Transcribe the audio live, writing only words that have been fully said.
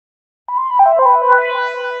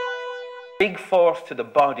big force to the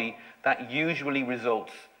body that usually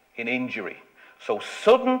results in injury. So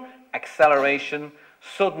sudden acceleration,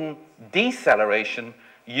 sudden deceleration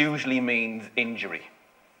usually means injury.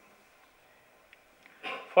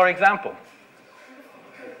 For example,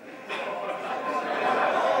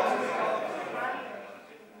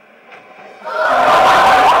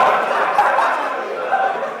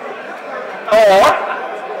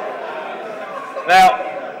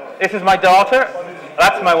 now, this is my daughter,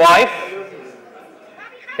 that's my wife,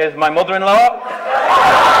 here's my mother-in-law.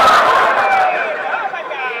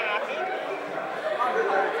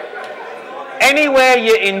 Anywhere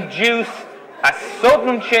you induce a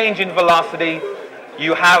sudden change in velocity,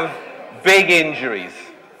 you have big injuries.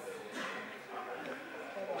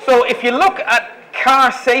 So if you look at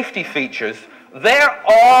car safety features, they're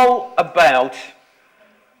all about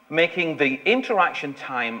making the interaction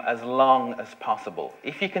time as long as possible.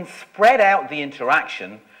 If you can spread out the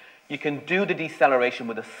interaction, you can do the deceleration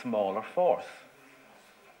with a smaller force.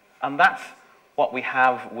 And that's what we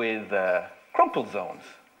have with crumple zones.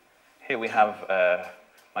 Here we have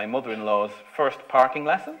my mother-in-law's first parking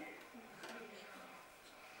lesson.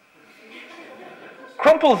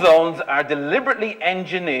 Crumple zones are deliberately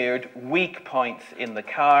engineered weak points in the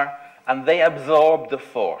car, and they absorb the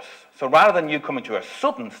force. So rather than you coming to a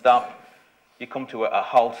sudden stop, you come to a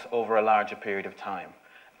halt over a larger period of time.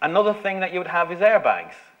 Another thing that you would have is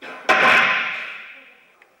airbags.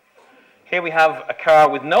 Here we have a car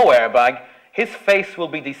with no airbag. His face will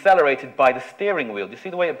be decelerated by the steering wheel. Do you see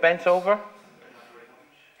the way it bent over?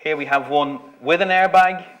 Here we have one with an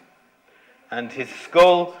airbag, and his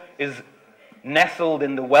skull is nestled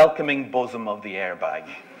in the welcoming bosom of the airbag.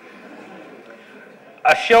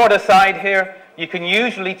 A short aside here, you can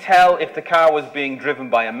usually tell if the car was being driven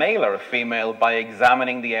by a male or a female by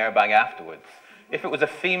examining the airbag afterwards. If it was a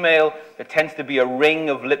female, there tends to be a ring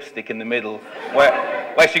of lipstick in the middle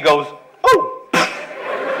where she goes, oh!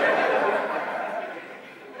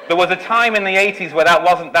 There was a time in the 80s where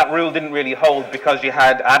that rule didn't really hold because you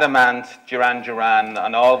had Adamant, Duran Duran,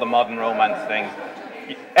 and all the modern romance things.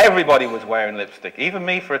 Everybody was wearing lipstick, even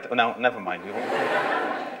me for it. No, never mind.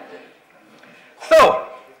 So,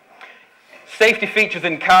 safety features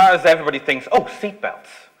in cars, everybody thinks, oh, seatbelts.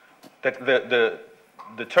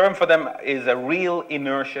 The term for them is a real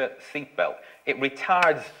inertia seatbelt. It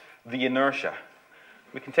retards the inertia.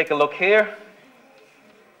 We can take a look here.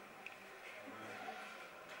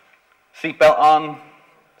 Seatbelt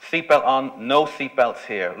on, no seatbelts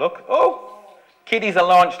here. Look, oh, kiddies are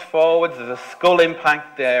launched forwards, there's a skull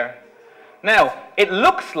impact there. Now, it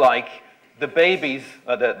looks like the babies,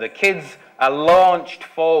 the kids are launched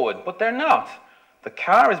forward, but they're not. The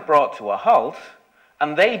car is brought to a halt,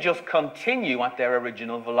 and they just continue at their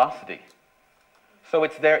original velocity. So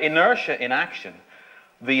it's their inertia in action.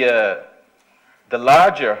 The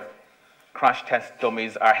larger crash test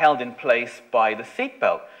dummies are held in place by the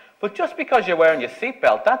seatbelt. But just because you're wearing your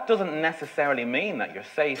seatbelt, that doesn't necessarily mean that you're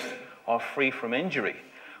safe or free from injury.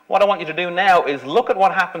 What I want you to do now is look at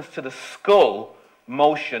what happens to the skull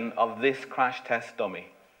motion of this crash test dummy.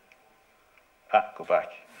 Go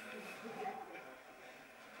back.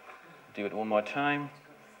 Do it one more time.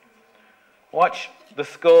 Watch the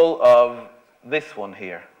skull of this one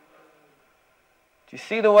here. Do you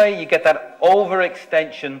see the way you get that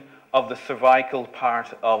overextension of the cervical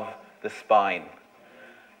part of the spine?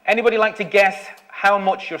 Anybody like to guess how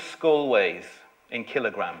much your skull weighs in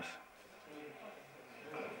kilograms?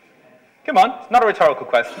 Come on, it's not a rhetorical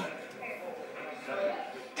question.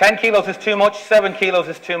 10 kilos is too much, 7 kilos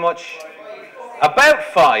is too much. About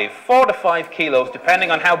 4 to 5 kilos, depending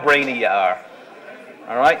on how brainy you are.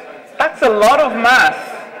 All right? That's a lot of mass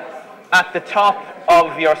at the top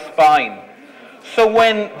of your spine. So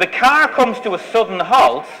when the car comes to a sudden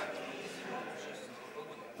halt,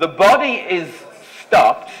 the body is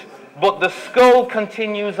stopped, but the skull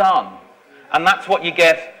continues on. And that's what you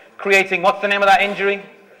get, creating, what's the name of that injury?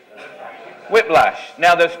 Whiplash.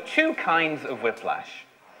 Now, there's two kinds of whiplash.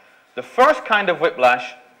 The first kind of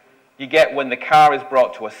whiplash you get when the car is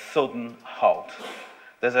brought to a sudden halt.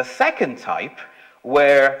 There's a second type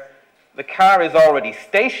where the car is already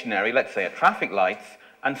stationary, let's say at traffic lights,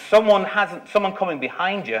 and someone coming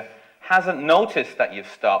behind you hasn't noticed that you've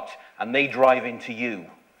stopped, and they drive into you.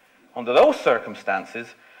 Under those circumstances,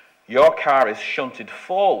 your car is shunted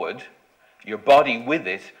forward, your body with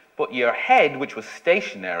it, but your head, which was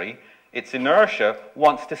stationary, its inertia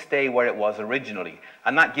wants to stay where it was originally.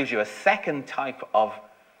 And that gives you a second type of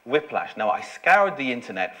whiplash. Now, I scoured the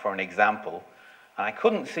internet for an example, and I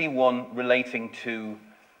couldn't see one relating to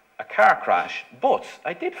a car crash, but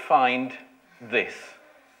I did find this.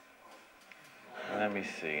 Let me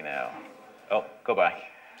see now. Oh, go back.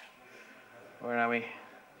 Where are we?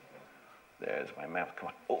 There's my mouth. Come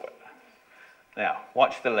on, over. Now,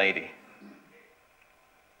 watch the lady.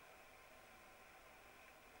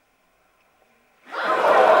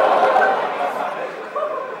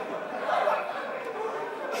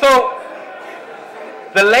 So,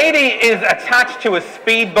 the lady is attached to a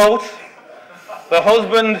speedboat. The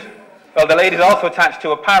husband, well, the lady's also attached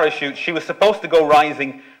to a parachute. She was supposed to go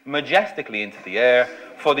rising majestically into the air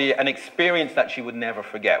for an experience that she would never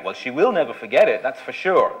forget. Well, she will never forget it, that's for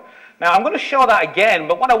sure. Now, I'm going to show that again,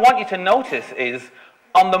 but what I want you to notice is,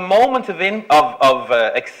 on the moment of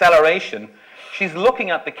acceleration, she's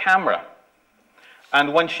looking at the camera.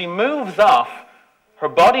 And when she moves off, her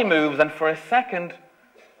body moves, and for a second,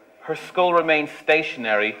 her skull remains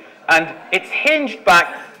stationary, and it's hinged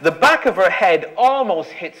back. The back of her head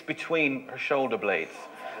almost hits between her shoulder blades.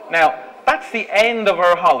 Now, that's the end of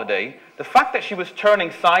her holiday. The fact that she was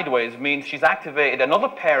turning sideways means she's activated another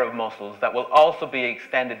pair of muscles that will also be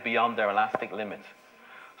extended beyond their elastic limit.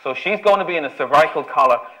 So she's going to be in a cervical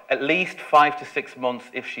collar at least 5 to 6 months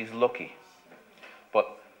if she's lucky.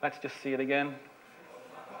 But let's just see it again.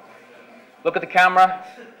 Look at the camera.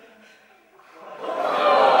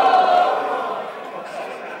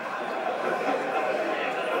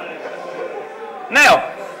 Now,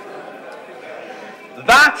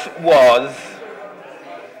 that was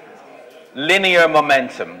linear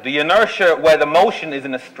momentum, the inertia where the motion is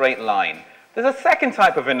in a straight line. There's a second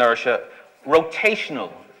type of inertia,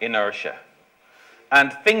 rotational inertia.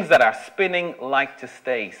 And things that are spinning like to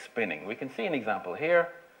stay spinning. We can see an example here.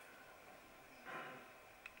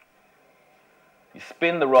 You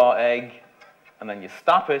spin the raw egg, and then you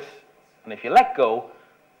stop it, and if you let go,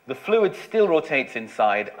 the fluid still rotates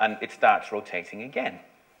inside, and it starts rotating again.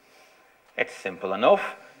 It's simple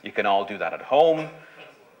enough. You can all do that at home.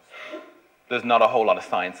 There's not a whole lot of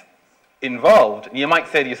science involved. You might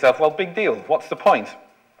say to yourself, well, big deal. What's the point?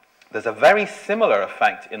 There's a very similar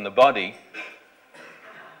effect in the body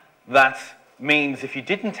that means if you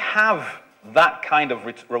didn't have that kind of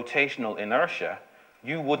rotational inertia,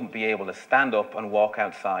 you wouldn't be able to stand up and walk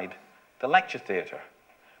outside the lecture theatre,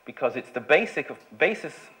 because it's the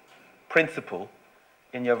basis principle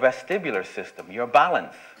in your vestibular system, your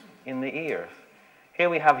balance in the ears. Here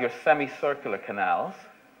we have your semicircular canals,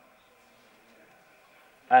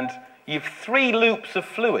 and you've 3 loops of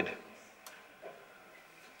fluid.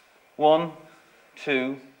 1,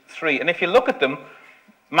 2, 3. And if you look at them,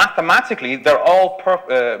 mathematically, they're all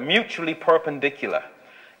mutually perpendicular.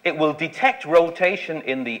 It will detect rotation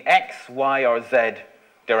in the X, Y, or Z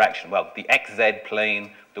direction. Well, the XZ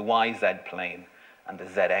plane, the YZ plane, and the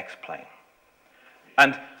ZX plane.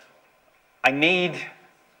 And I need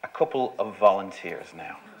a couple of volunteers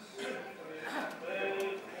now.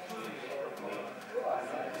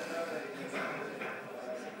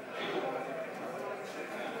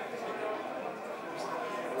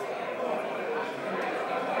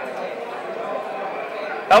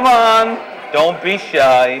 Come on, don't be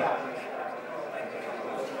shy.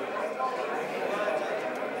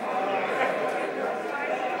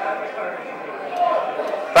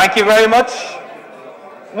 Thank you very much.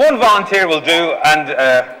 One volunteer will do, and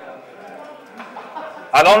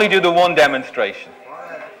I'll only do the one demonstration.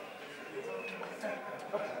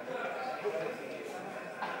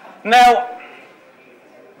 Now,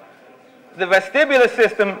 the vestibular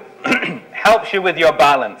system helps you with your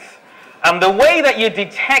balance. And the way that you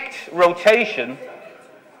detect rotation,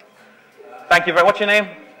 thank you very much. What's your name?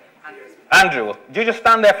 Andrew. Andrew. Do you just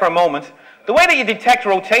stand there for a moment? The way that you detect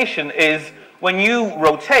rotation is when you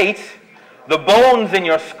rotate, the bones in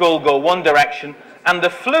your skull go one direction, and the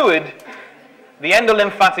fluid, the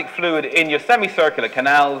endolymphatic fluid in your semicircular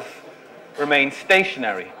canals, remains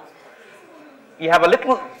stationary. You have a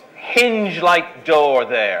little hinge-like door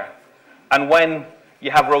there, and when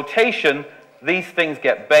you have rotation, these things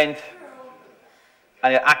get bent,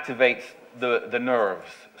 and it activates the nerves.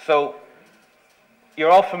 So, you're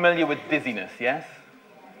all familiar with dizziness, yes?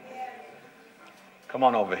 Come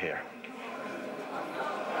on over here.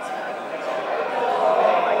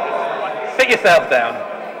 Sit yourself down.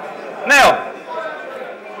 Now,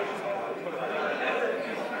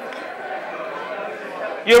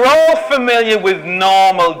 you're all familiar with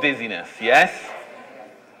normal dizziness, yes?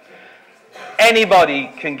 Anybody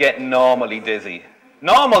can get normally dizzy.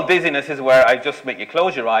 Normal dizziness is where I just make you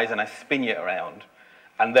close your eyes and I spin you around.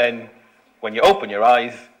 And then when you open your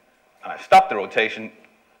eyes and I stop the rotation,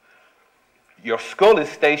 your skull is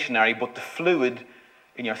stationary, but the fluid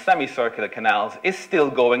in your semicircular canals is still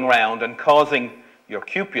going round and causing your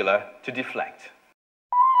cupula to deflect.